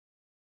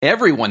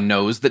Everyone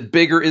knows that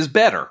bigger is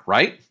better,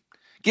 right?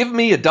 Give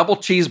me a double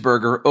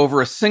cheeseburger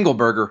over a single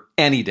burger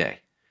any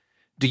day.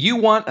 Do you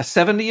want a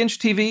 70-inch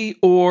TV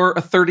or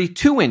a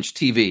 32-inch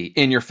TV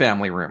in your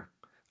family room?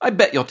 I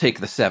bet you'll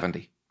take the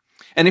 70.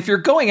 And if you're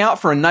going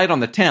out for a night on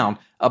the town,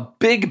 a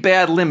big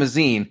bad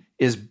limousine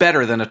is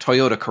better than a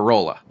Toyota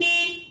Corolla.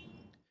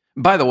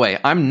 By the way,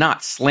 I'm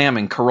not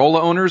slamming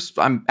Corolla owners.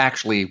 I'm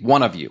actually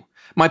one of you.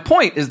 My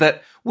point is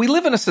that we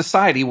live in a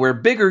society where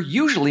bigger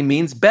usually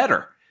means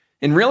better.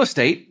 In real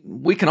estate,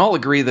 we can all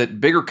agree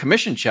that bigger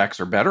commission checks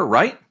are better,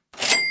 right?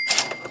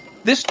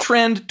 This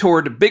trend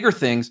toward bigger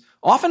things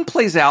often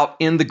plays out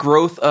in the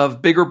growth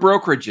of bigger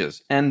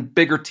brokerages and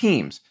bigger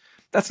teams.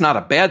 That's not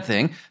a bad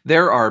thing.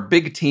 There are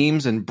big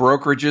teams and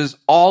brokerages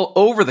all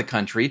over the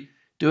country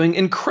doing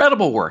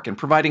incredible work and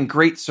providing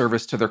great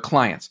service to their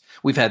clients.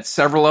 We've had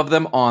several of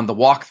them on the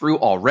walkthrough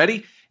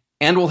already,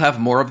 and we'll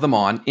have more of them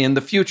on in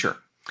the future.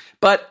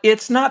 But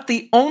it's not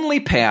the only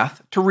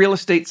path to real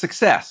estate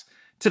success.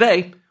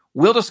 Today,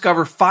 we'll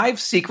discover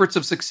 5 secrets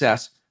of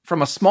success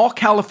from a small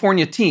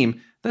California team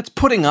that's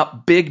putting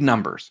up big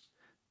numbers.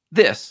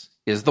 This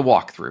is the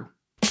walkthrough.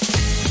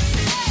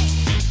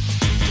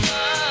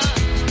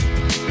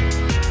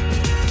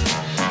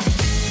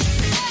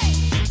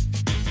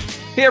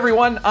 Hey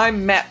everyone,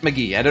 I'm Matt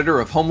McGee, editor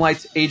of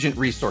HomeLight's Agent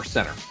Resource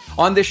Center.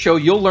 On this show,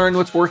 you'll learn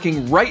what's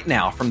working right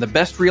now from the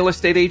best real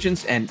estate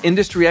agents and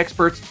industry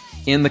experts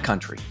in the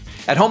country.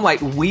 At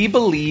HomeLight, we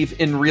believe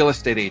in real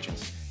estate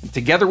agents. And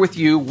together with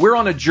you, we're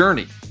on a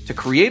journey to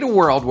create a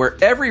world where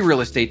every real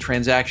estate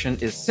transaction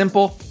is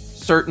simple,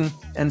 certain,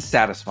 and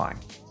satisfying.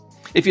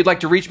 If you'd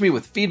like to reach me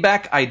with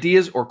feedback,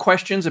 ideas, or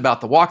questions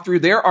about the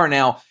walkthrough, there are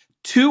now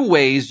 2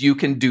 ways you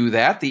can do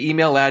that. The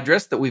email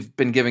address that we've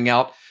been giving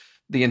out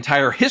the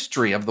entire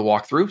history of the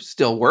walkthrough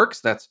still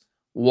works. That's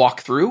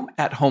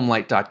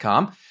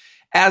walkthrough@homelight.com.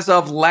 As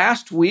of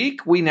last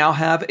week, we now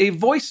have a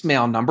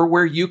voicemail number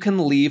where you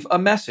can leave a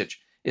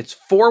message. It's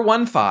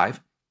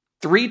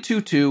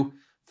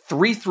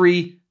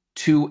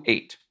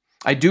 415-322-3328.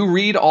 I do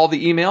read all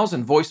the emails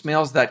and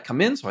voicemails that come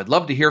in, so I'd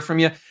love to hear from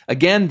you.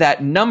 Again,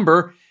 that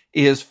number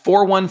is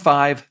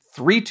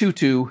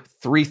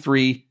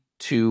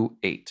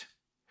 415-322-3328.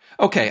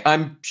 Okay,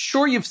 I'm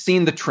sure you've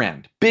seen the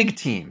trend. Big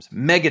teams,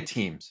 mega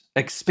teams,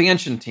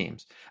 expansion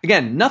teams.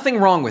 Again, nothing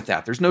wrong with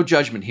that. There's no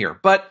judgment here.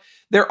 But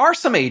there are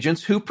some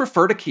agents who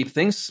prefer to keep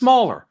things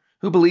smaller,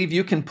 who believe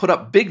you can put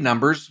up big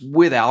numbers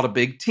without a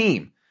big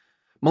team.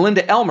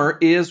 Melinda Elmer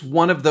is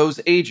one of those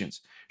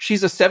agents.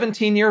 She's a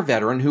 17-year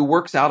veteran who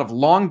works out of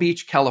Long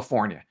Beach,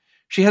 California.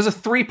 She has a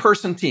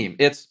 3-person team.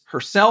 It's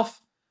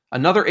herself,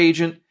 another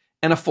agent,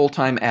 and a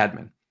full-time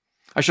admin.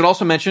 I should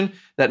also mention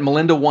that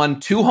Melinda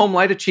won 2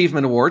 HomeLight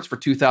Achievement Awards for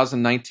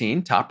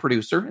 2019, Top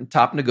Producer and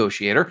Top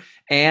Negotiator,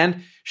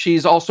 and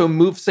she's also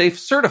MoveSafe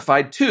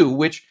certified too,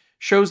 which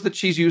shows that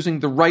she's using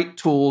the right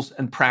tools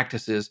and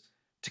practices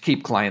to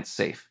keep clients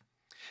safe.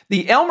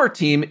 The Elmer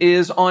team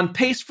is on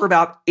pace for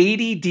about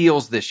 80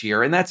 deals this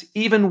year, and that's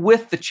even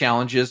with the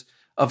challenges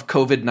of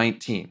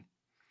COVID-19.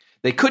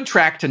 They could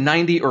track to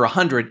 90 or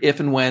 100 if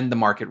and when the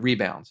market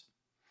rebounds.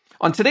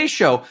 On today's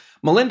show,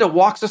 Melinda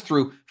walks us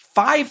through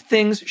 5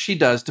 things she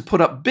does to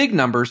put up big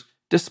numbers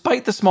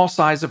despite the small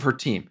size of her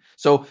team.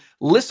 So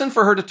listen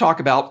for her to talk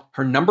about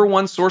her number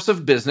 1 source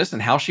of business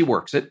and how she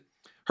works it,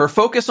 her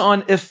focus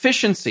on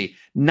efficiency,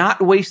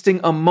 not wasting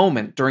a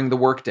moment during the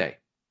workday,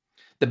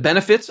 the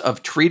benefits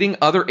of treating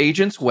other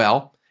agents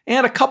well,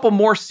 and a couple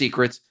more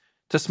secrets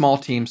to small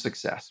team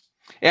success.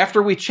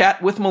 After we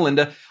chat with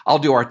Melinda, I'll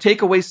do our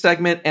takeaway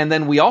segment, and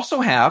then we also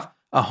have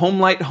a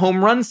HomeLight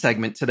home run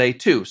segment today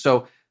too,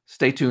 so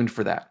stay tuned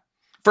for that.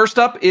 First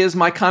up is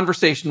my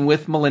conversation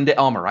with Melinda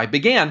Elmer. I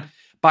began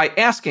by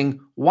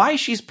asking why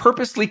she's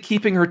purposely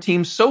keeping her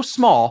team so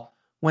small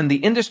when the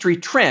industry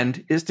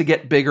trend is to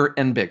get bigger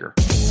and bigger.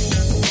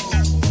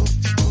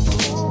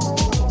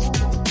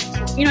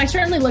 I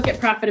certainly look at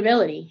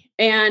profitability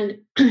and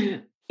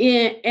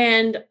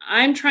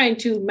I'm trying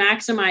to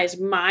maximize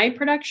my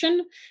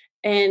production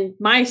and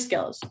my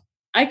skills.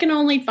 I can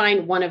only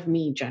find one of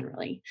me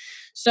generally.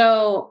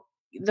 So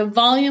the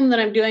volume that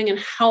I'm doing and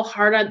how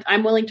hard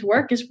I'm willing to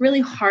work is really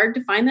hard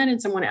to find that in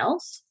someone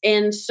else.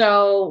 And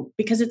so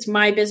because it's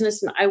my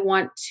business and I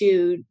want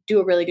to do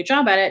a really good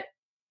job at it,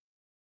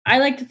 I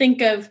like to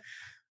think of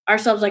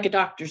ourselves like a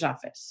doctor's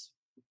office.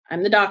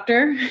 I'm the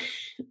doctor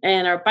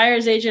and our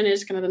buyer's agent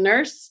is kind of the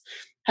nurse,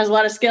 has a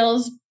lot of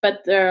skills,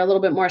 but they're a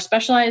little bit more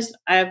specialized.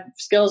 I have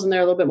skills and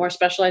they're a little bit more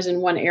specialized in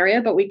one area,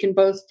 but we can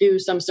both do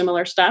some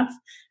similar stuff.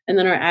 And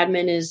then our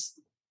admin is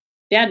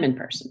the admin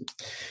person.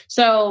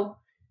 So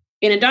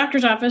in a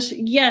doctor's office,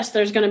 yes,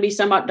 there's going to be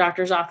some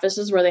doctor's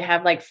offices where they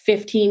have like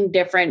 15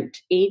 different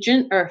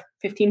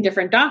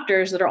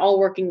doctors that are all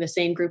working the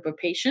same group of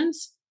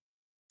patients.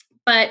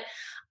 But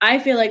I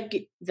feel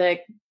like the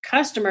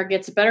customer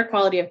gets a better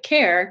quality of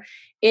care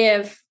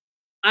if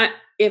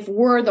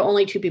we're the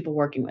only 2 people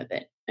working with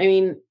it. I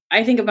mean,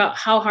 I think about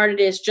how hard it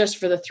is just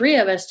for the 3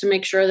 of us to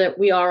make sure that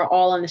we are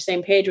all on the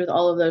same page with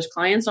all of those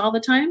clients all the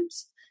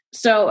times.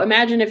 So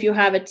imagine if you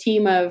have a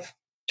team of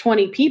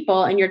 20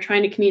 people and you're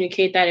trying to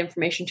communicate that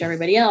information to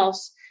everybody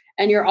else,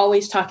 and you're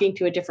always talking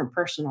to a different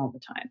person all the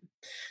time.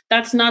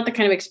 That's not the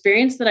kind of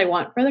experience that I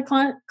want for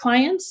the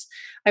clients.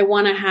 I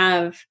want to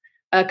have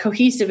a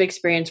cohesive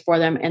experience for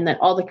them and that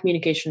all the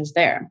communication is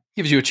there.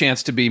 Gives you a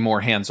chance to be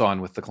more hands-on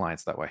with the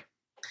clients that way.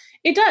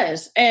 It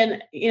does.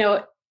 And,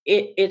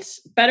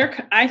 it's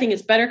better. I think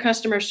it's better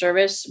customer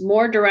service,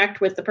 more direct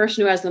with the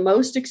person who has the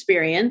most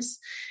experience.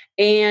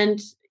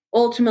 And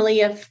ultimately,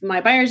 if my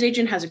buyer's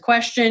agent has a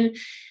question,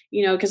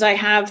 because I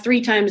have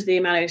 3 times the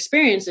amount of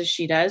experience as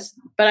she does,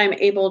 but I'm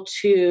able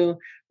to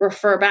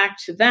refer back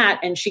to that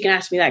and she can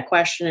ask me that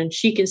question and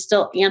she can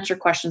still answer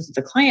questions that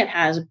the client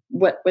has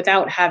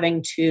without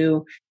having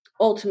to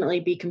ultimately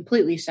be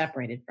completely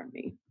separated from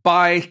me.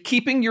 By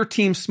keeping your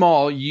team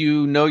small,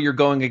 you're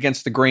going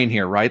against the grain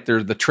here, right?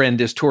 The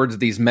trend is towards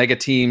these mega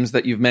teams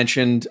that you've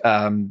mentioned.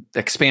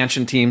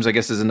 Expansion teams, I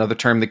guess, is another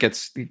term that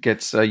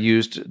gets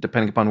used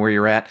depending upon where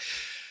you're at.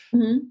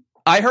 Mm-hmm.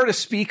 I heard a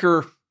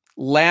speaker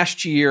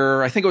last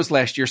year,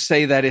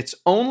 say that it's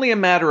only a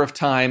matter of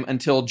time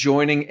until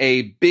joining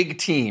a big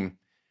team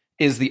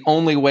is the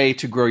only way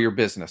to grow your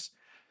business.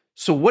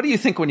 So what do you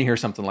think when you hear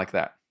something like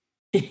that?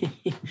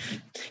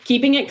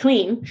 Keeping it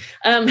clean.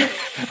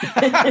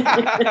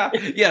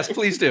 Yes,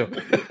 please do.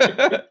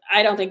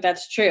 I don't think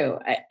that's true.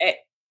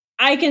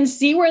 I can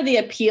see where the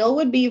appeal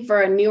would be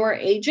for a newer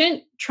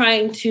agent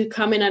trying to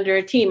come in under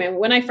a team. And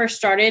when I first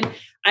started,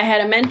 I had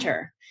a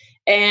mentor.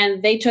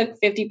 And they took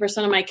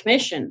 50% of my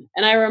commission.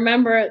 And I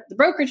remember the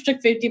brokerage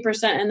took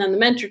 50% and then the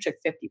mentor took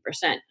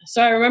 50%.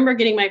 So I remember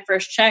getting my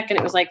first check and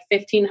it was like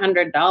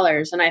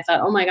 $1,500. And I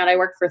thought, oh my God, I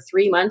worked for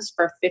 3 months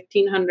for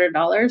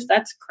 $1,500.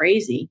 That's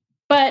crazy.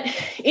 But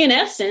in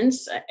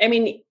essence, I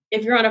mean,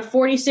 if you're on a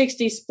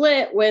 40-60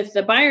 split with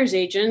the buyer's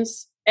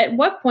agents, at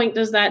what point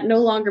does that no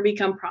longer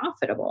become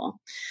profitable?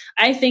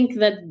 I think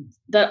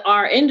that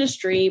our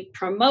industry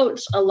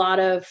promotes a lot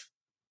of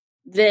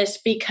this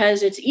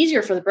because it's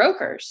easier for the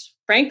brokers,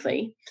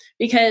 frankly,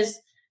 because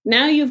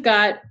now you've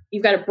got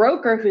a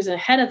broker who's the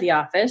head of the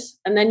office,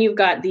 and then you've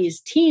got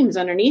these teams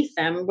underneath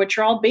them, which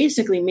are all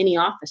basically mini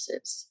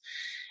offices.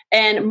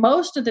 And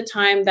most of the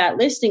time, that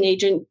listing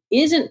agent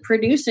isn't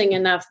producing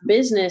enough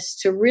business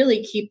to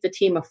really keep the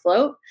team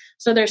afloat.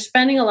 So they're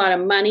spending a lot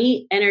of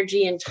money,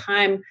 energy, and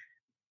time,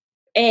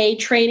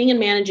 training and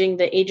managing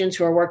the agents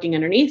who are working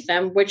underneath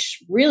them,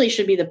 which really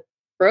should be the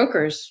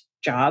broker's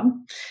job.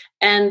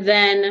 And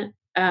then,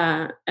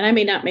 and I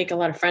may not make a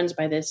lot of friends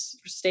by this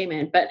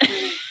statement, but,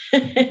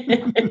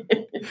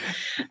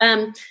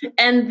 and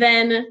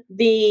then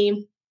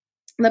the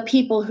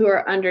people who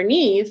are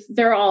underneath,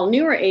 they're all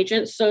newer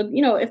agents. So,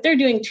 if they're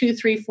doing 2,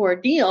 3, 4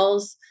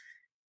 deals,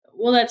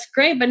 well, that's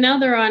great. But now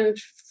they're on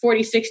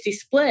 40-60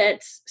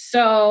 splits.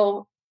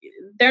 So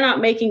they're not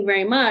making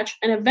very much.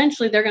 And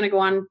eventually they're going to go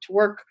on to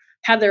work,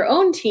 have their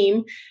own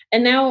team.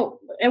 And now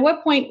at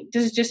what point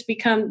does it just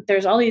become,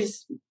 there's all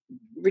these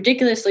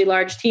ridiculously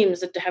large teams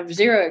that have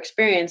zero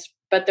experience,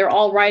 but they're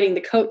all riding the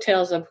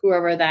coattails of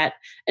whoever that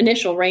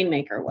initial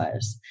rainmaker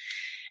was.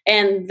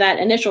 And that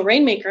initial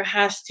rainmaker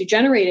has to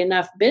generate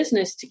enough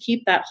business to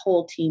keep that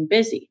whole team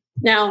busy.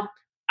 Now,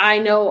 I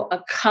know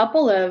a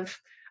couple of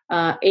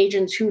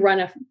agents who run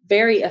a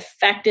very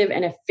effective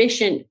and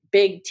efficient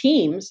big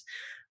teams,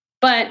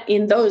 but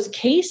in those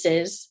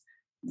cases,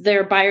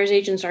 their buyer's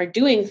agents are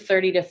doing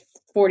 30 to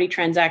 40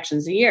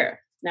 transactions a year.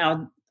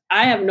 Now,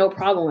 I have no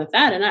problem with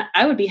that. And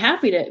I would be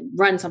happy to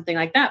run something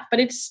like that, but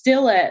it's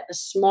still a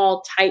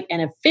small, tight,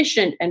 and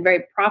efficient and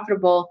very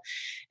profitable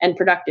and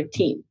productive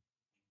team.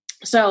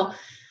 So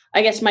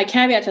I guess my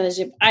caveat to this,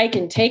 if I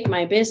can take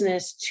my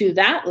business to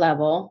that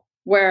level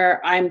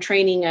where I'm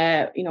training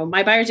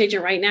my buyer's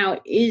agent right now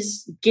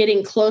is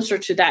getting closer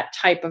to that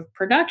type of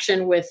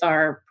production with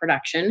our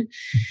production.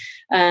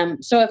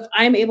 So if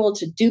I'm able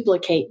to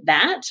duplicate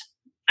that,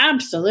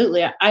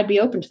 absolutely, I'd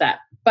be open to that.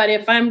 But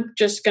if I'm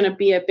just going to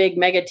be a big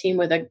mega team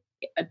with a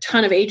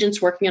ton of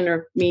agents working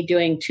under me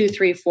doing 2,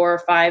 3, 4,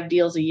 5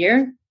 deals a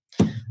year,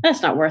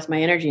 that's not worth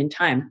my energy and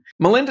time.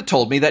 Melinda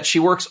told me that she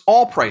works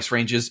all price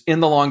ranges in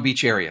the Long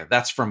Beach area.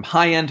 That's from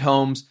high-end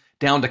homes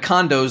down to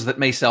condos that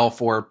may sell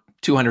for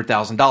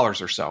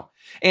 $200,000 or so.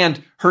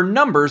 And her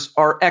numbers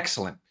are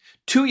excellent.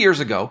 2 years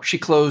ago, she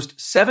closed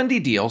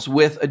 70 deals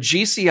with a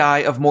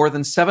GCI of more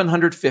than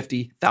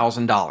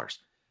 $750,000.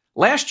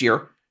 Last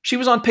year, she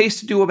was on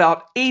pace to do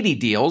about 80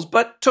 deals,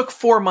 but took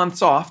 4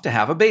 months off to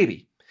have a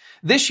baby.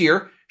 This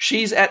year,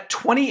 she's at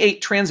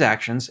 28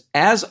 transactions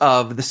as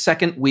of the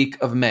second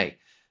week of May.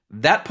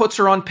 That puts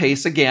her on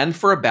pace again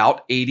for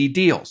about 80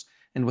 deals.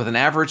 And with an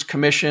average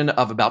commission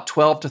of about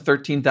 $12,000 to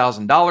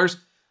 $13,000,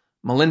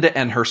 Melinda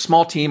and her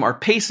small team are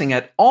pacing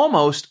at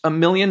almost $1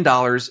 million in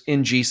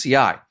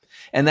GCI.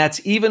 And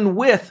that's even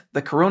with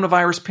the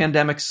coronavirus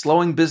pandemic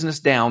slowing business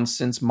down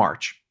since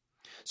March.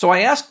 So I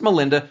asked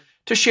Melinda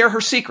to share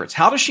her secrets.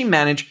 How does she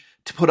manage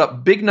to put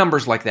up big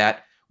numbers like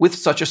that with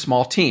such a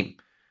small team?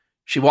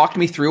 She walked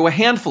me through a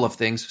handful of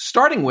things,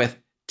 starting with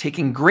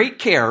taking great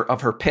care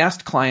of her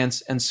past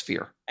clients and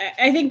sphere.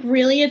 I think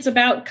really it's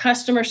about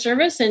customer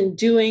service and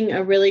doing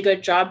a really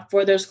good job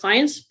for those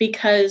clients,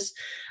 because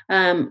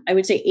I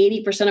would say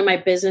 80% of my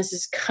business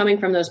is coming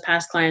from those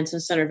past clients in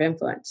Center of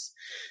Influence.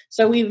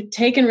 So we've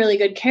taken really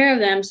good care of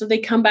them, so they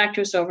come back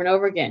to us over and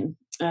over again.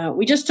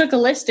 We just took a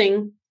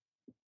listing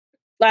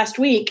last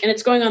week, and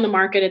it's going on the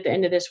market at the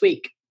end of this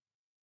week.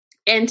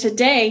 And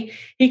today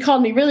he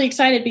called me really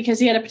excited because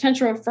he had a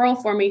potential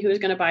referral for me who was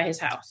going to buy his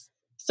house.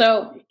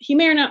 So he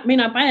may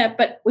not buy it,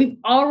 but we've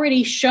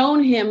already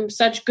shown him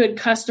such good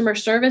customer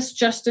service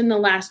just in the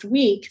last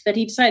week that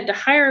he decided to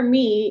hire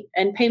me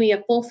and pay me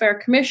a full fair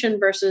commission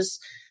versus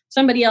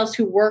somebody else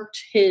who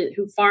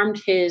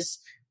farmed his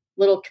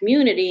little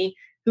community,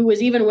 who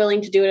was even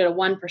willing to do it at a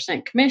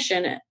 1%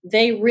 commission.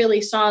 They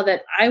really saw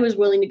that I was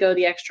willing to go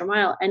the extra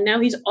mile. And now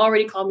he's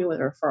already called me with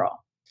a referral.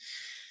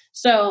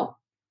 So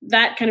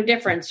that kind of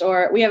difference.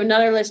 Or we have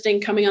another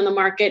listing coming on the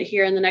market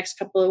here in the next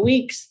couple of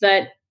weeks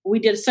that we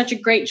did such a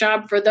great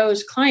job for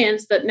those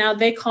clients that now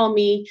they call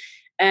me,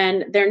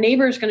 and their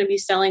neighbor is going to be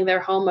selling their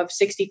home of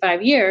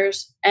 65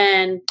 years.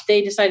 And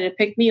they decided to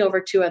pick me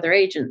over 2 other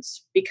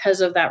agents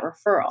because of that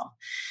referral.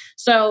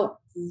 So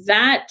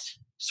that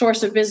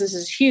source of business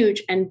is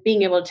huge, and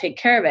being able to take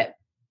care of it.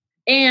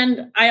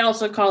 And I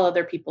also call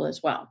other people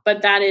as well.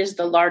 But that is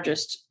the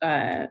largest,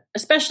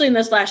 especially in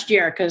this last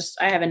year, because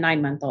I have a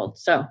 9-month-old.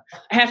 So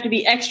I have to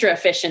be extra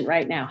efficient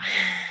right now.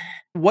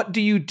 What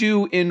do you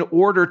do in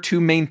order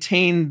to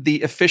maintain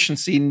the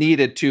efficiency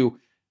needed to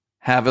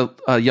have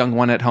a young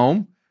one at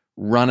home,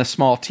 run a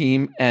small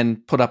team,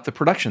 and put up the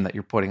production that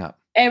you're putting up?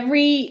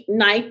 Every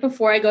night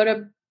before I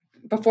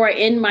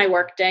end my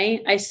work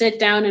day, I sit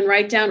down and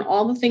write down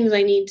all the things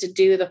I need to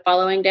do the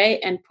following day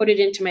and put it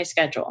into my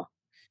schedule.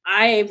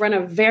 I run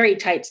a very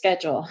tight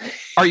schedule.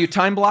 Are you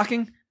time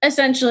blocking?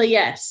 Essentially,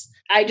 yes.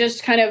 I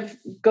just kind of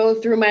go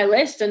through my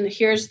list, and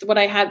here's what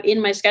I have in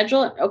my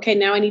schedule. Okay,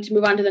 now I need to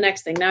move on to the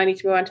next thing. Now I need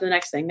to move on to the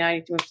next thing. Now I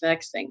need to move to the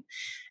next thing.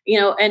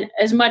 And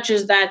as much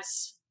as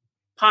that's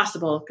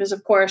possible, because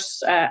of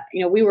course,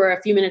 we were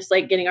a few minutes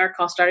late getting our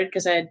call started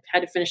because I had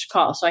to finish the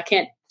call. So I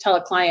can't tell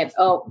a client,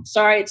 oh,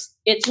 sorry,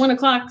 it's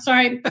 1:00.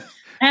 Sorry,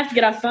 I have to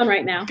get off the phone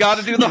right now. Got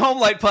to do the Home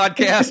Light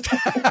podcast.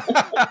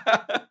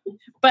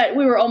 But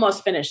we were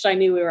almost finished. So I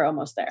knew we were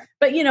almost there.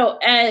 But,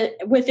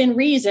 within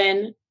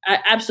reason,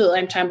 absolutely,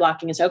 I'm time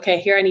blocking. It's okay,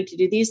 here I need to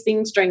do these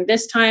things during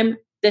this time,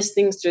 this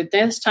things through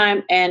this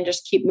time, and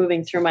just keep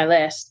moving through my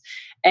list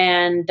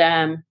and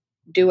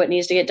do what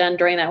needs to get done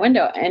during that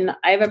window. And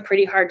I have a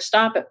pretty hard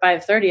stop at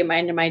 5:30 at my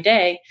end of my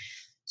day,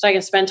 so I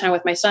can spend time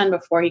with my son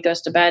before he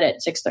goes to bed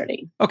at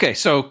 6:30. Okay,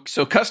 so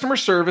customer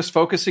service,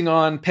 focusing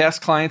on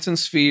past clients and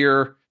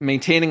Sphere,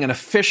 maintaining an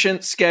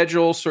efficient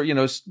schedule, so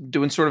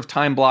doing sort of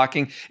time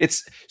blocking.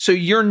 So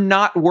you're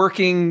not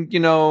working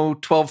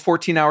 12,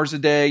 14 hours a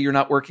day. You're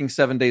not working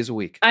 7 days a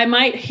week. I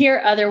might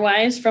hear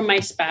otherwise from my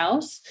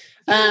spouse,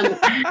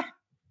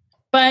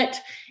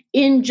 but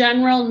in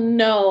general,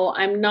 no,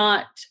 I'm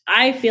not.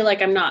 I feel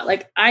like I'm not.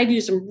 Like, I do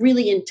some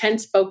really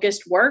intense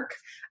focused work.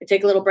 I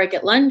take a little break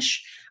at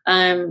lunch.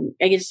 I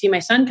get to see my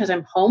son because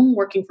I'm home,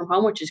 working from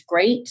home, which is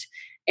great.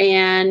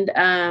 And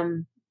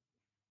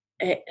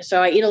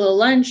so I eat a little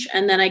lunch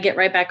and then I get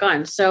right back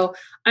on. So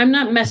I'm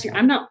not messing.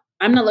 I'm not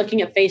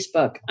looking at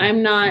Facebook.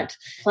 I'm not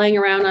playing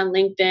around on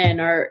LinkedIn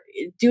or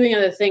doing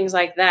other things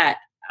like that.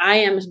 I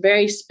am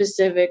very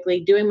specifically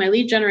doing my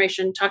lead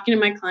generation, talking to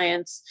my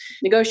clients,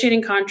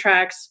 negotiating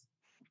contracts,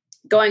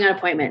 going on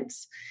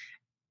appointments.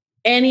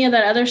 Any of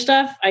that other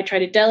stuff, I try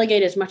to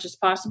delegate as much as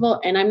possible,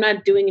 and I'm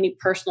not doing any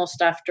personal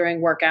stuff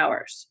during work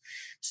hours.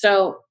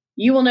 So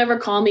you will never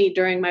call me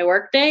during my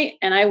work day,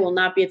 and I will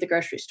not be at the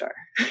grocery store.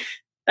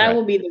 That Right.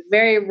 will be the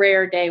very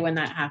rare day when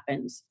that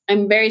happens.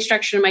 I'm very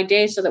structured in my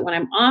day so that when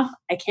I'm off,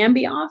 I can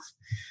be off.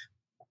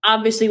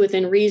 Obviously,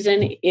 within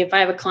reason, if I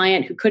have a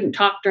client who couldn't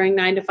talk during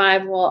 9 to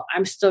 5, well,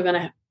 I'm still going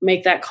to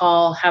make that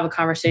call, have a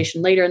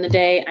conversation later in the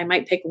day. I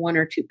might pick 1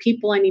 or 2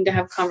 people I need to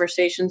have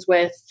conversations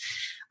with.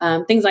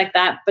 Things like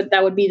that. But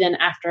that would be then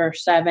after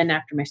 7,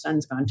 after my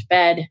son's gone to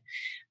bed.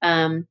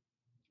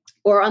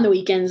 Or on the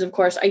weekends, of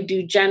course, I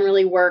do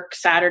generally work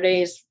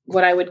Saturdays,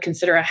 what I would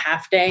consider a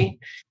half day.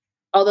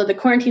 Although the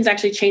quarantine's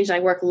actually changed, I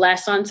work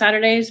less on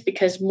Saturdays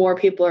because more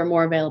people are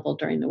more available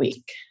during the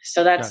week.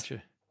 So that's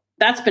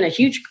been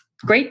a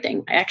great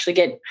thing. I actually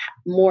get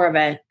more of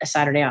a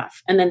Saturday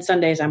off. And then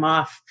Sundays I'm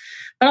off.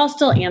 But I'll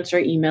still answer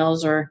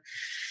emails or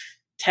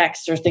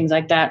texts or things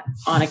like that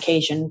on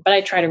occasion, but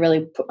I try to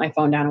really put my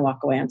phone down and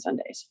walk away on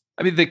Sundays.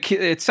 I mean,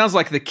 it sounds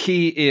like the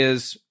key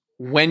is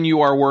when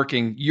you are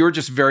working, you're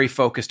just very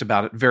focused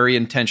about it, very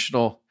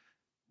intentional,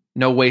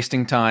 no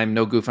wasting time,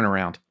 no goofing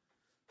around.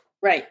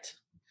 Right.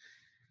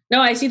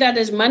 No, I see that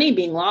as money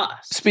being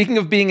lost. Speaking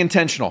of being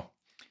intentional,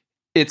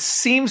 it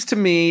seems to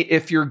me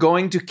if you're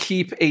going to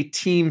keep a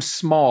team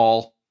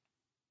small,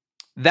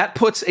 that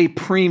puts a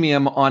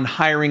premium on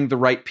hiring the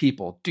right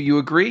people. Do you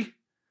agree?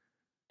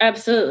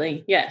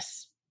 Absolutely.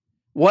 Yes.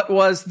 What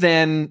was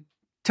then,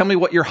 tell me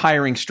what your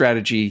hiring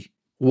strategy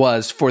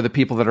was for the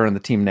people that are on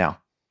the team now.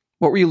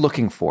 What were you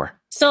looking for?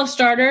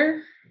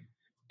 Self-starter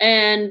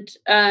and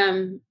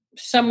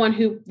someone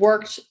who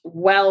works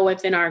well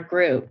within our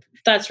group.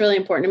 That's really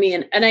important to me.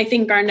 And I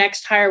think our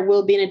next hire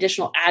will be an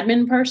additional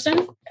admin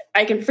person.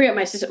 I can free up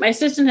my assistant. My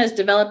assistant has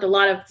developed a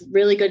lot of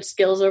really good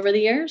skills over the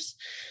years.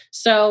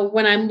 So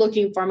when I'm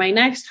looking for my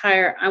next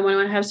hire, I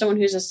want to have someone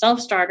who's a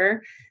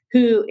self-starter,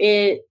 who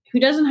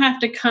doesn't have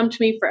to come to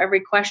me for every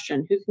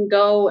question, who can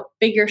go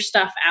figure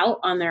stuff out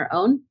on their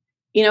own.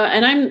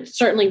 And I'm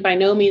certainly by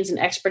no means an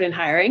expert in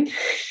hiring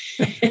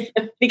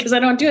because I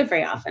don't do it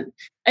very often.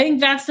 I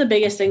think that's the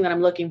biggest thing that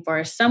I'm looking for,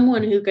 is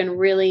someone who can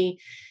really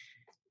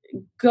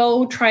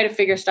go try to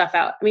figure stuff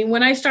out. I mean,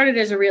 when I started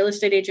as a real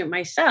estate agent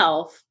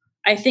myself,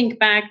 I think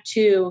back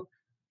to,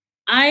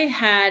 I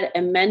had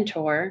a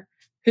mentor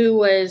who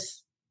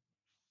was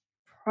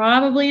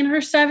probably in her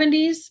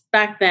 70s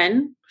back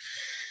then.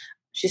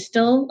 She's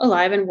still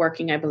alive and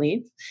working, I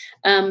believe.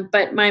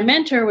 But my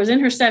mentor was in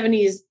her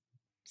 70s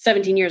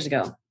 17 years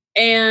ago.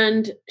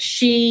 And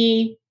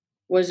she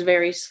was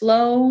very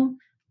slow,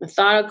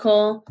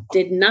 methodical,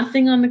 did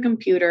nothing on the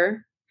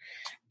computer.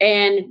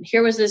 And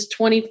here was this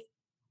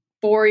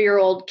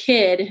 24-year-old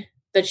kid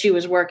that she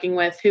was working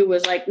with who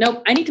was like,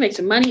 nope, I need to make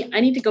some money. I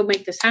need to go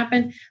make this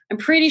happen. I'm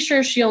pretty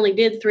sure she only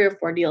did 3 or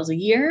 4 deals a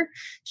year.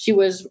 She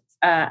was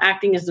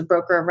acting as the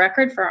broker of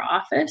record for our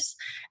office.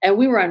 And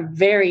we were on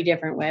very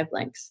different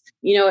wavelengths.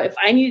 If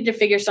I needed to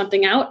figure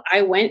something out,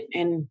 I went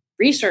and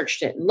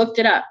researched it and looked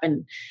it up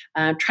and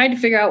tried to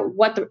figure out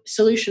what the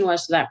solution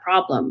was to that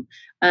problem.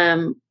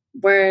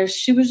 Whereas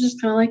she was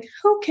just kind of like,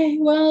 okay,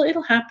 well,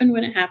 it'll happen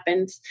when it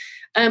happens.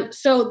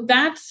 So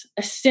that's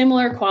a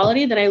similar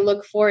quality that I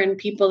look for in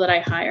people that I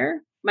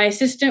hire. My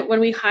assistant,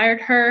 when we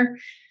hired her,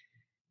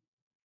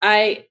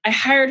 I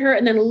hired her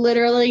and then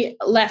literally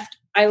left.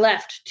 I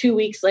left 2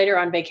 weeks later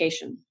on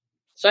vacation.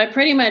 So I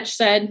pretty much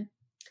said,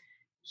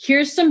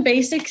 here's some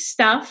basic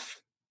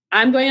stuff.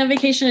 I'm going on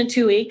vacation in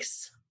 2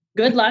 weeks.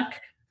 Good luck.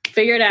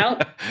 Figure it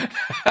out.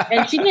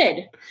 And she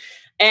did.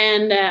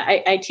 And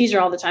I tease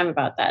her all the time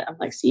about that. I'm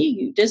like, see,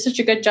 you did such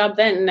a good job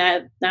then.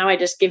 Now I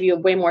just give you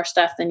way more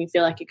stuff than you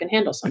feel like you can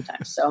handle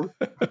sometimes. So,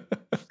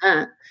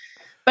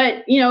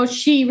 but,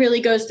 she really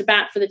goes to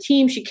bat for the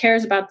team. She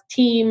cares about the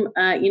team.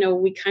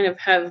 We kind of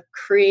have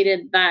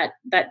created that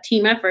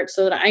team effort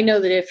so that I know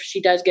that if she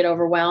does get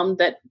overwhelmed,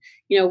 that,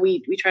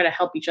 we try to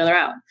help each other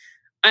out.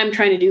 I'm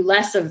trying to do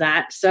less of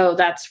that. So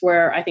that's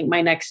where I think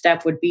my next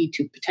step would be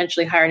to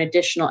potentially hire an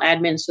additional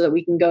admin so that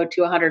we can go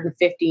to 100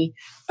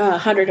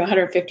 to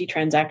 150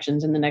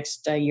 transactions in the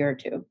next year or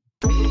two.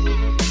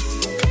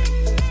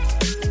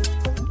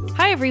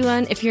 Hi,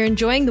 everyone. If you're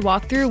enjoying the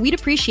walkthrough, we'd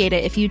appreciate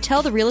it if you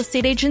tell the real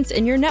estate agents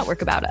in your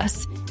network about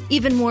us.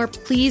 Even more,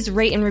 please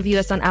rate and review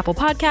us on Apple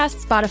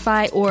Podcasts,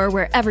 Spotify, or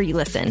wherever you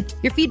listen.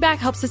 Your feedback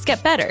helps us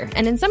get better,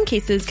 and in some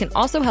cases can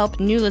also help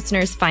new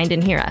listeners find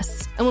and hear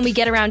us. And when we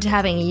get around to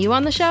having you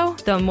on the show,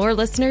 the more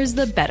listeners,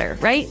 the better,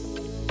 right?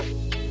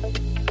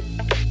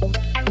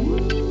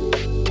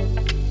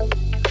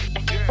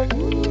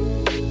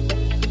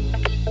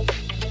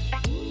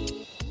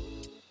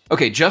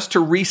 Okay, just to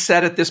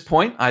reset at this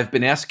point, I've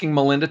been asking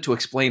Melinda to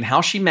explain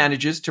how she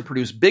manages to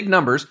produce big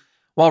numbers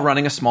while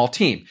running a small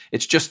team.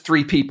 It's just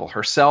 3 people,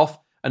 herself,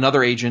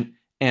 another agent,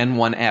 and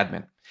 1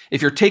 admin.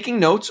 If you're taking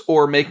notes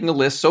or making a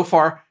list, so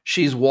far,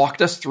 she's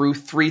walked us through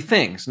 3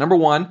 things. Number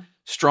 1,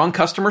 strong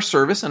customer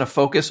service and a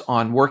focus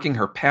on working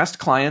her past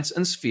clients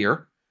and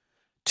sphere.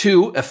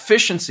 2,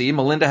 efficiency.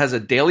 Melinda has a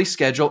daily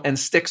schedule and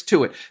sticks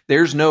to it.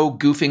 There's no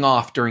goofing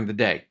off during the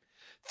day.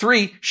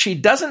 3, she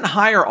doesn't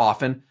hire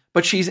often,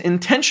 but she's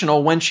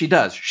intentional when she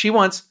does. She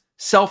wants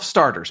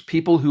self-starters,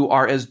 people who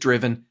are as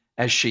driven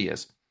as she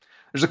is.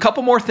 There's a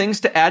couple more things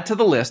to add to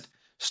the list,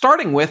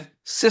 starting with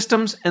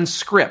systems and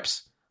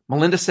scripts.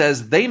 Melinda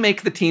says they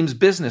make the team's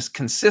business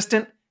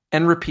consistent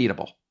and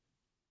repeatable.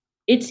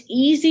 It's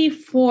easy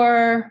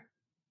for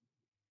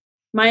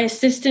my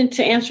assistant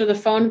to answer the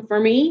phone for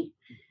me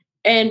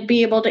and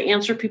be able to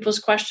answer people's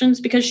questions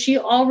because she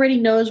already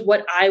knows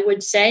what I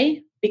would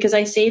say because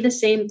I say the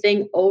same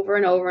thing over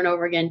and over and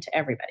over again to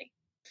everybody.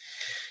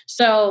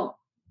 So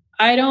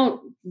I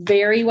don't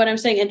vary what I'm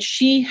saying. And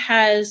she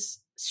has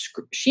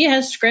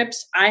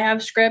scripts. I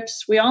have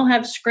scripts. We all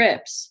have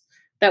scripts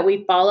that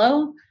we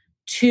follow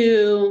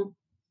to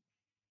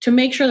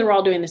make sure that we're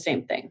all doing the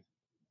same thing.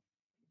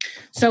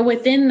 So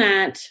within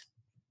that,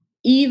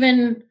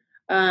 even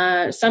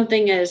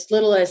something as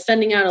little as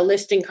sending out a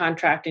listing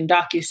contract in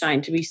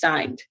DocuSign to be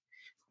signed,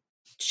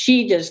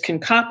 she just can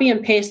copy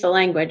and paste the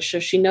language so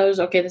she knows,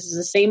 okay, this is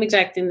the same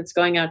exact thing that's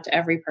going out to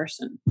every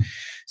person.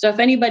 So if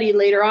anybody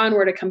later on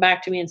were to come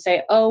back to me and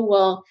say, oh,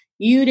 well,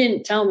 you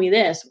didn't tell me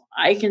this,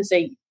 I can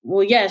say,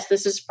 well, yes,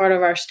 this is part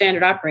of our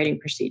standard operating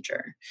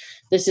procedure.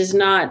 This is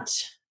not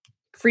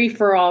free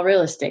for all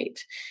real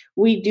estate.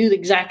 We do the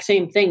exact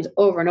same things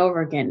over and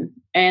over again.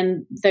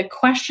 And the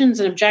questions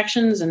and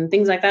objections and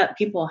things like that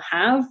people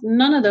have,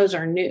 none of those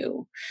are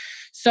new.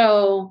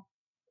 So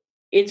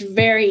it's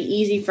very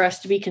easy for us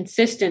to be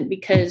consistent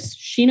because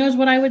she knows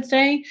what I would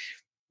say.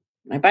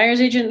 My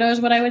buyer's agent knows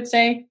what I would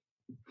say.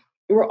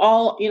 We're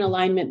all in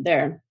alignment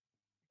there.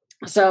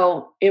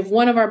 So if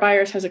one of our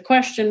buyers has a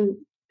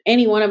question,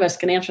 any one of us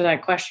can answer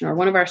that question, or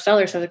one of our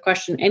sellers has a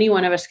question, any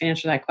one of us can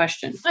answer that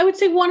question. I would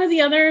say one of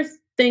the other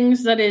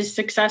things that is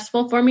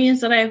successful for me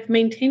is that I've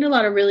maintained a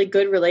lot of really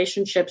good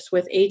relationships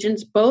with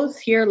agents, both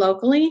here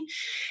locally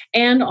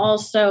and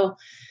also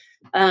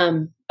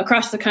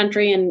across the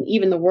country and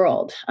even the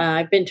world.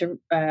 I've been to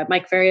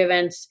Mike Ferry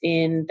events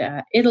in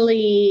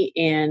Italy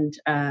and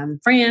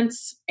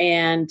France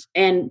and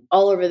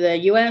all over the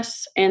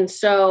US. And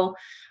so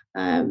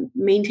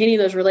maintaining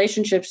those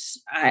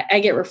relationships, I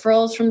get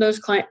referrals from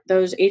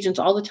those agents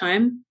all the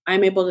time.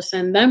 I'm able to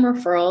send them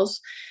referrals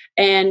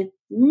and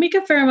make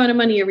a fair amount of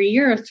money every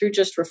year through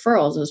just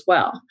referrals as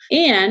well.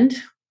 And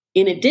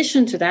in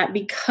addition to that,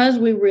 because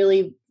we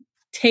really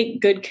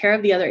take good care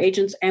of the other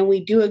agents and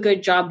we do a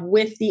good job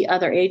with the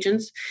other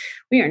agents,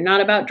 we are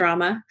not about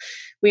drama.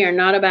 We are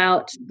not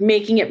about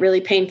making it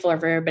really painful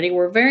for everybody.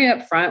 We're very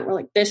upfront. We're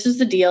like, this is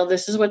the deal.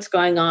 This is what's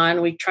going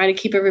on. We try to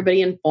keep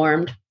everybody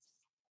informed.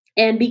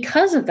 And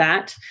because of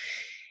that,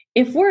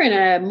 if we're in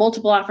a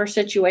multiple offer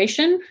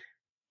situation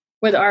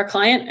with our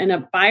client and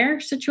a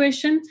buyer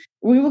situation,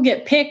 we will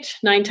get picked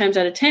 9 times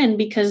out of 10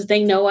 because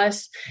they know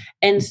us.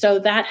 And so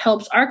that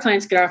helps our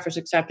clients get offers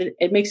accepted.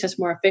 It makes us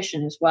more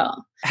efficient as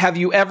well. Have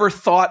you ever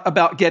thought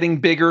about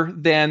getting bigger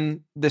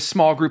than the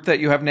small group that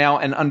you have now?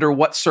 And under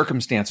what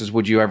circumstances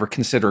would you ever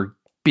consider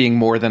being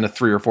more than a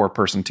 3 or 4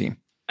 person team?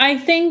 I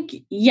think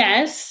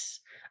yes.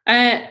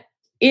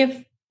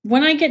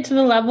 When I get to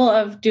the level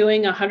of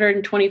doing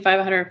 125,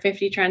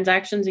 150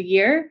 transactions a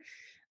year,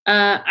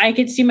 I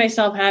could see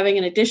myself having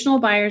an additional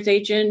buyer's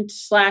agent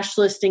 /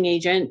 listing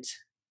agent,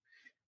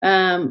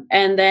 and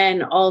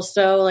then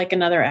also like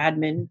another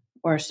admin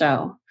or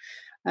so,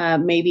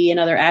 maybe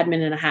another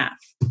admin and a half.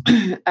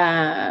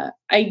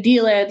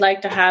 Ideally, I'd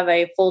like to have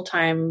a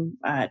full-time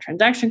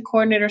transaction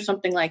coordinator,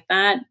 something like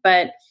that.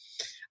 But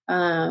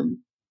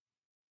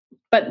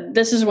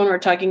this is when we're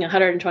talking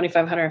 125,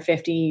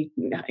 150,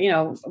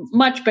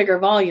 much bigger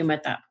volume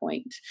at that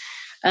point.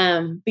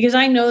 Because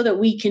I know that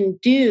we can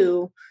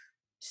do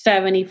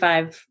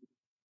 75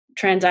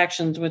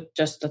 transactions with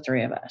just the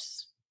 3 of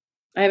us.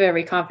 I have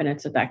every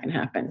confidence that can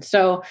happen.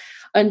 So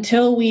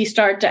until we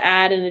start to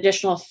add an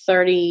additional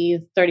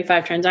 30,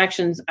 35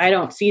 transactions, I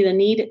don't see the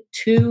need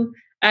to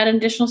add an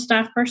additional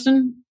staff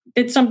person.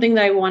 It's something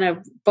that I want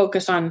to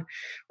focus on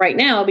right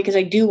now because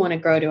I do want to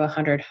grow to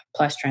 100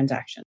 plus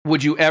transactions.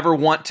 Would you ever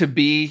want to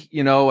be,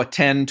 a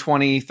 10,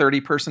 20,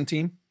 30 person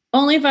team?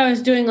 Only if I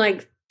was doing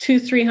like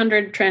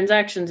 200-300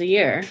 transactions a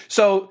year.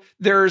 So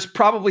there's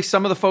probably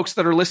some of the folks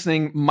that are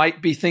listening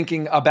might be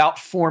thinking about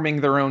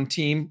forming their own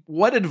team.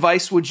 What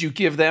advice would you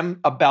give them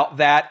about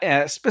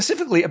that,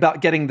 specifically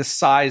about getting the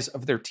size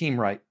of their team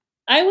right?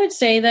 I would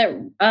say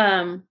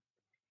that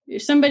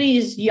if somebody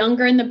is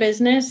younger in the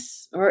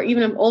business or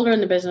even older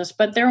in the business,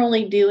 but they're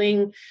only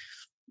doing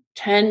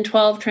 10,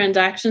 12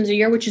 transactions a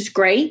year, which is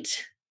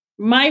great.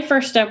 My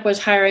first step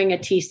was hiring a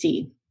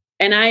TC.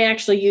 And I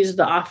actually used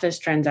the office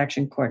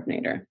transaction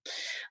coordinator.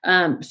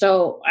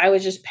 So I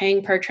was just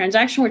paying per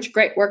transaction, which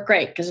worked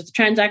great because if the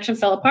transaction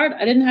fell apart,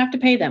 I didn't have to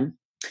pay them.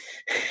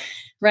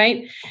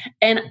 Right.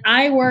 And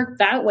I worked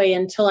that way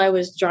until I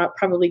was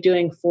probably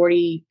doing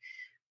 40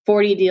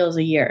 deals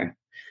a year.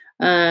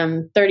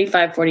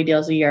 35, 40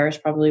 deals a year is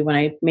probably when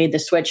I made the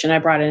switch and I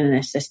brought in an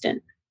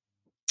assistant.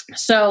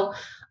 So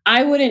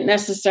I wouldn't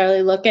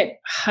necessarily look at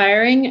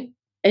hiring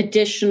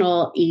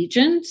additional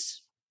agents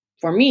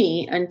for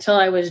me until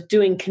I was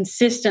doing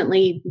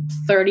consistently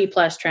 30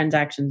 plus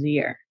transactions a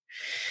year.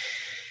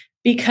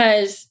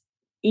 Because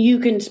you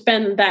can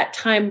spend that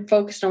time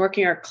focused on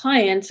working our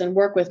clients and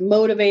work with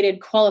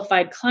motivated,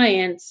 qualified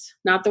clients,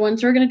 not the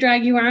ones who are going to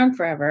drag you around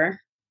forever.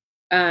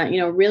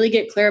 Really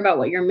get clear about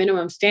what your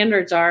minimum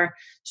standards are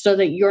so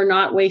that you're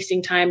not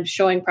wasting time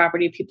showing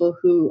property to people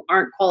who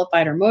aren't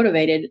qualified or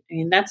motivated. I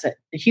mean, that's a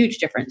huge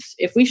difference.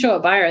 If we show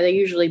a buyer, they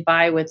usually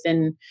buy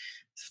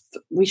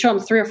we show them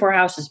 3 or 4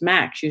 houses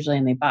max usually,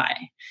 and they buy.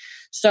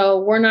 So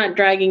we're not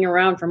dragging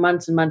around for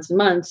months and months and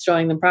months,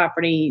 showing them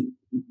property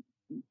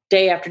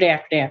day after day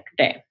after day after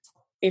day.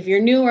 If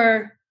you're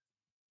newer,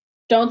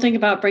 don't think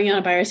about bringing on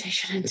a buyer's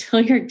agent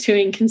until you're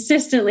doing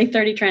consistently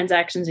 30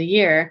 transactions a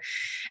year.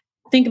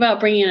 Think about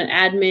bringing in an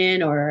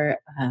admin or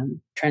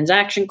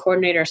transaction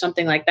coordinator or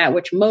something like that,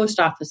 which most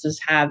offices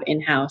have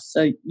in-house.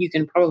 So you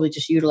can probably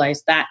just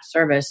utilize that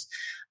service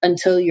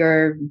until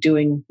you're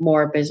doing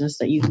more business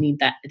that you need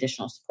that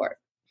additional support.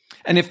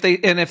 And if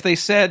they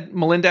said,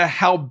 Melinda,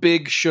 how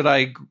big should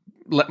I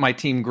let my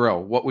team grow?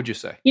 What would you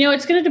say?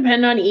 It's going to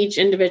depend on each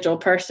individual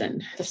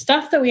person. The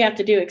stuff that we have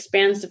to do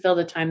expands to fill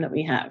the time that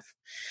we have.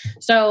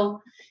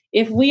 So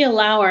if we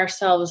allow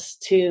ourselves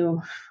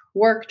to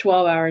work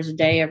 12 hours a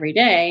day every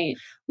day,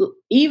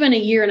 even a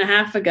year and a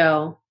half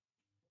ago,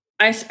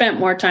 I spent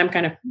more time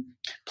kind of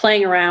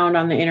playing around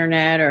on the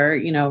internet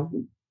or,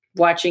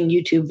 watching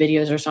YouTube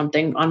videos or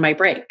something on my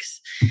breaks.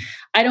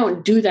 I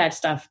don't do that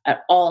stuff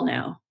at all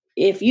now.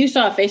 If you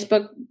saw a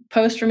Facebook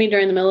post from me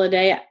during the middle of the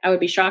day, I would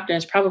be shocked, and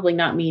it's probably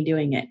not me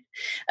doing it.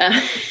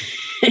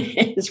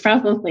 It's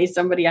probably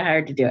somebody I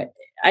hired to do it.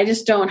 I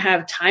just don't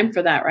have time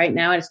for that right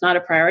now. It's not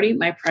a priority.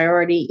 My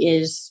priority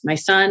is my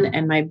son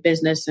and my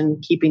business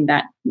and keeping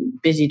that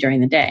busy during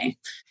the day.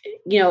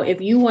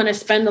 If you want to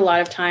spend a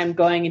lot of time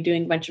going and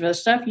doing a bunch of other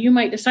stuff, you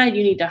might decide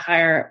you need to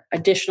hire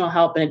additional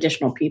help and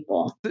additional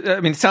people. I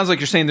mean, it sounds like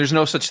you're saying there's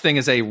no such thing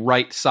as a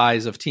right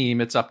size of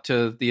team. It's up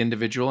to the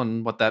individual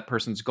and what that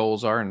person's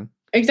goals are.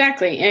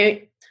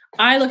 Exactly.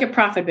 I look at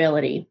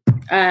profitability.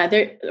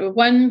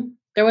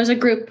 There was a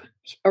group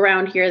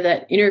around here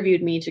that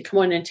interviewed me to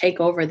come in and take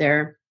over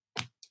their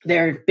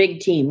big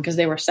team because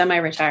they were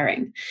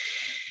semi-retiring.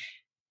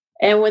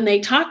 And when they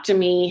talked to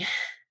me,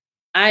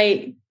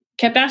 I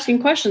kept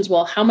asking questions.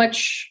 Well, how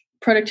much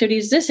productivity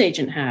does this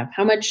agent have?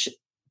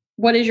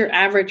 What is your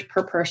average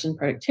per person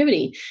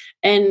productivity?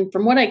 And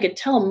from what I could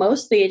tell,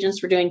 most of the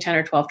agents were doing 10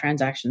 or 12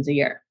 transactions a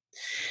year.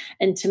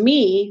 And to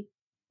me,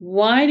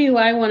 why do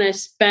I want to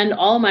spend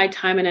all my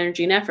time and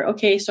energy and effort?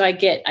 Okay, so I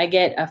get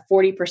a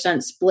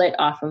 40% split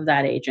off of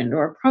that agent,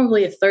 or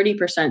probably a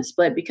 30%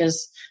 split,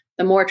 because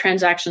the more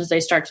transactions they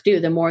start to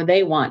do, the more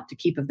they want to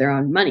keep of their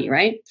own money,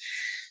 right?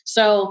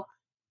 So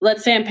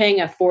let's say I'm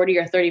paying a 40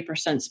 or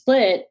 30%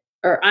 split,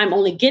 or I'm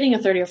only getting a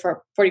 30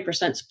 or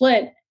 40%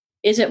 split.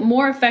 Is it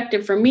more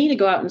effective for me to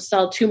go out and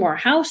sell 2 more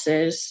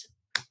houses?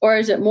 Or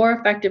is it more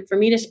effective for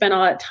me to spend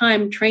all that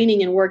time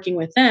training and working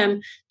with them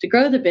to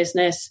grow the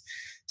business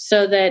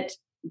so that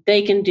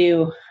they can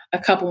do a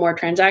couple more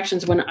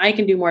transactions when I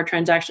can do more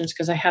transactions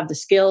because I have the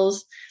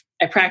skills?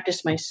 I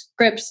practice my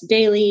scripts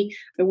daily.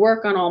 I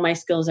work on all my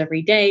skills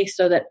every day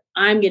so that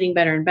I'm getting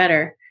better and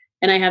better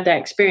and I have that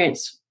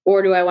experience.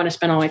 Or do I want to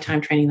spend all my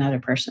time training the other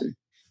person?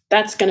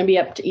 That's going to be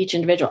up to each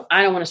individual.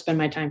 I don't want to spend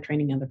my time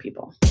training other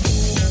people.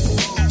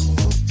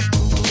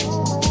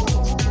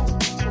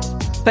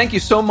 Thank you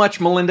so much,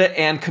 Melinda,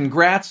 and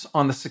congrats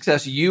on the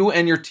success you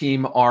and your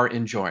team are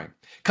enjoying.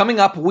 Coming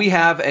up, we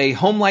have a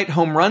HomeLight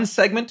Home Run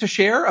segment to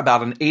share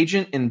about an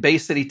agent in Bay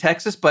City,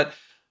 Texas. But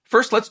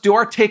first, let's do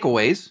our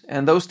takeaways.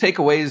 And those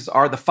takeaways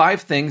are the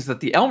 5 things that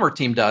the Elmer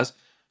team does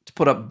to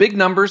put up big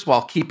numbers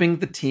while keeping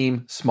the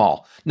team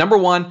small. Number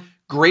 1,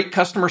 great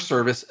customer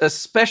service,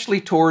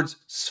 especially towards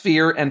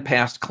Sphere and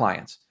past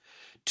clients.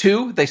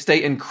 2, they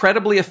stay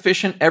incredibly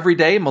efficient every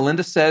day.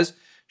 Melinda says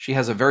she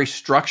has a very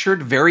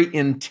structured, very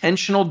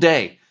intentional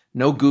day.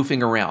 No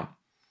goofing around.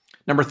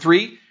 Number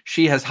 3,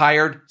 she has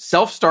hired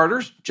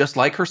self-starters just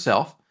like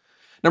herself.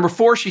 Number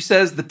 4, she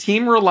says the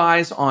team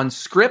relies on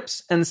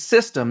scripts and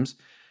systems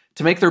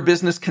to make their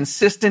business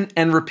consistent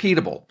and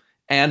repeatable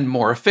and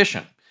more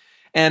efficient.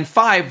 And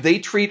 5, they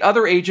treat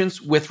other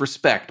agents with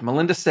respect.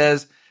 Melinda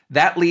says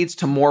that leads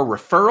to more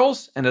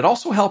referrals, and it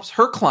also helps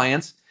her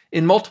clients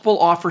in multiple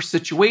offer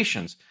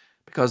situations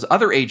because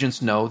other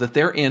agents know that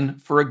they're in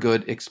for a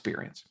good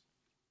experience.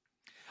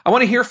 I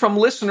want to hear from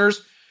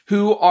listeners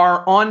who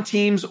are on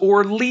teams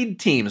or lead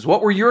teams.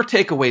 What were your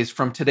takeaways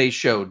from today's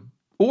show?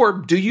 Or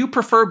do you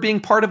prefer being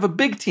part of a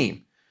big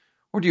team?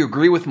 Or do you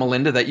agree with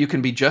Melinda that you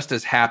can be just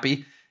as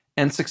happy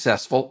and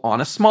successful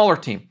on a smaller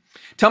team?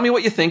 Tell me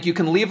what you think. You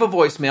can leave a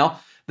voicemail.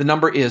 The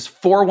number is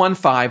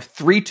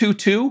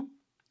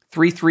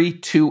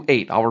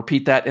 415-322-3328. I'll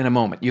repeat that in a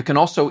moment. You can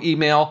also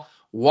email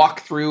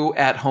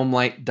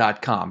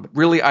walkthrough@homelight.com.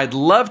 Really, I'd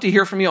love to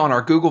hear from you on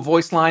our Google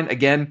Voice line.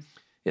 Again,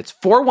 it's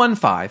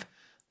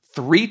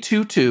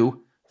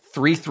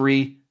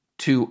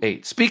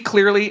 415-322-3328. Speak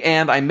clearly,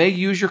 and I may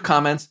use your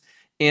comments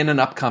in an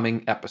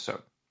upcoming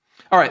episode.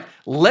 All right,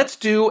 let's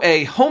do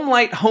a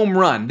HomeLight Home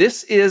Run.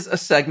 This is a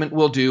segment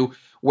we'll do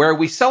where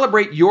we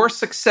celebrate your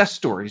success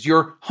stories,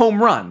 your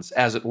home runs,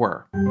 as it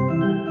were.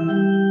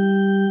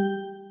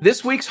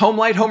 This week's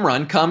HomeLight Home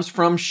Run comes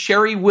from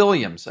Sherry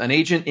Williams, an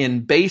agent in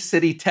Bay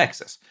City,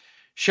 Texas.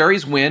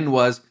 Sherry's win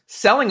was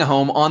selling a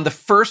home on the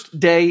first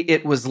day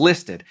it was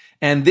listed,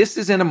 and this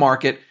is in a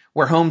market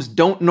where homes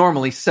don't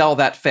normally sell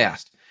that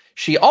fast.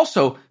 She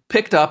also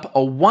picked up a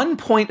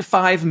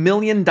 $1.5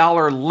 million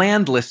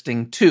land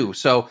listing too,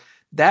 so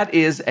that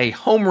is a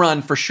home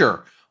run for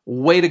sure.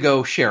 Way to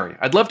go, Sherry.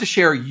 I'd love to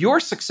share your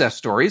success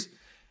stories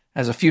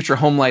as a future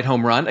HomeLight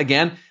Home Run.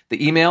 Again,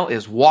 the email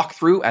is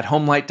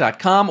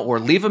walkthrough@homelight.com or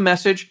leave a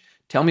message.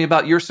 Tell me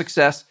about your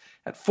success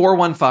at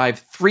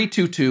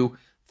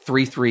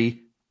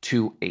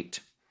 415-322-3328.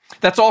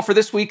 That's all for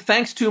this week.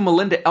 Thanks to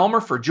Melinda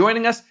Elmer for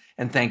joining us,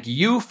 and thank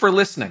you for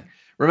listening.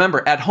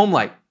 Remember, at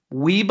HomeLight,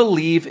 we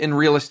believe in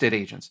real estate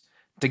agents.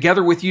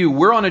 Together with you,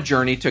 we're on a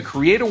journey to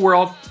create a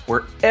world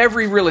where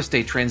every real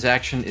estate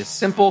transaction is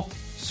simple,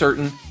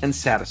 certain, and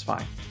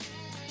satisfying.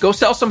 Go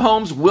sell some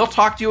homes. We'll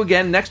talk to you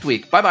again next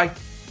week. Bye-bye.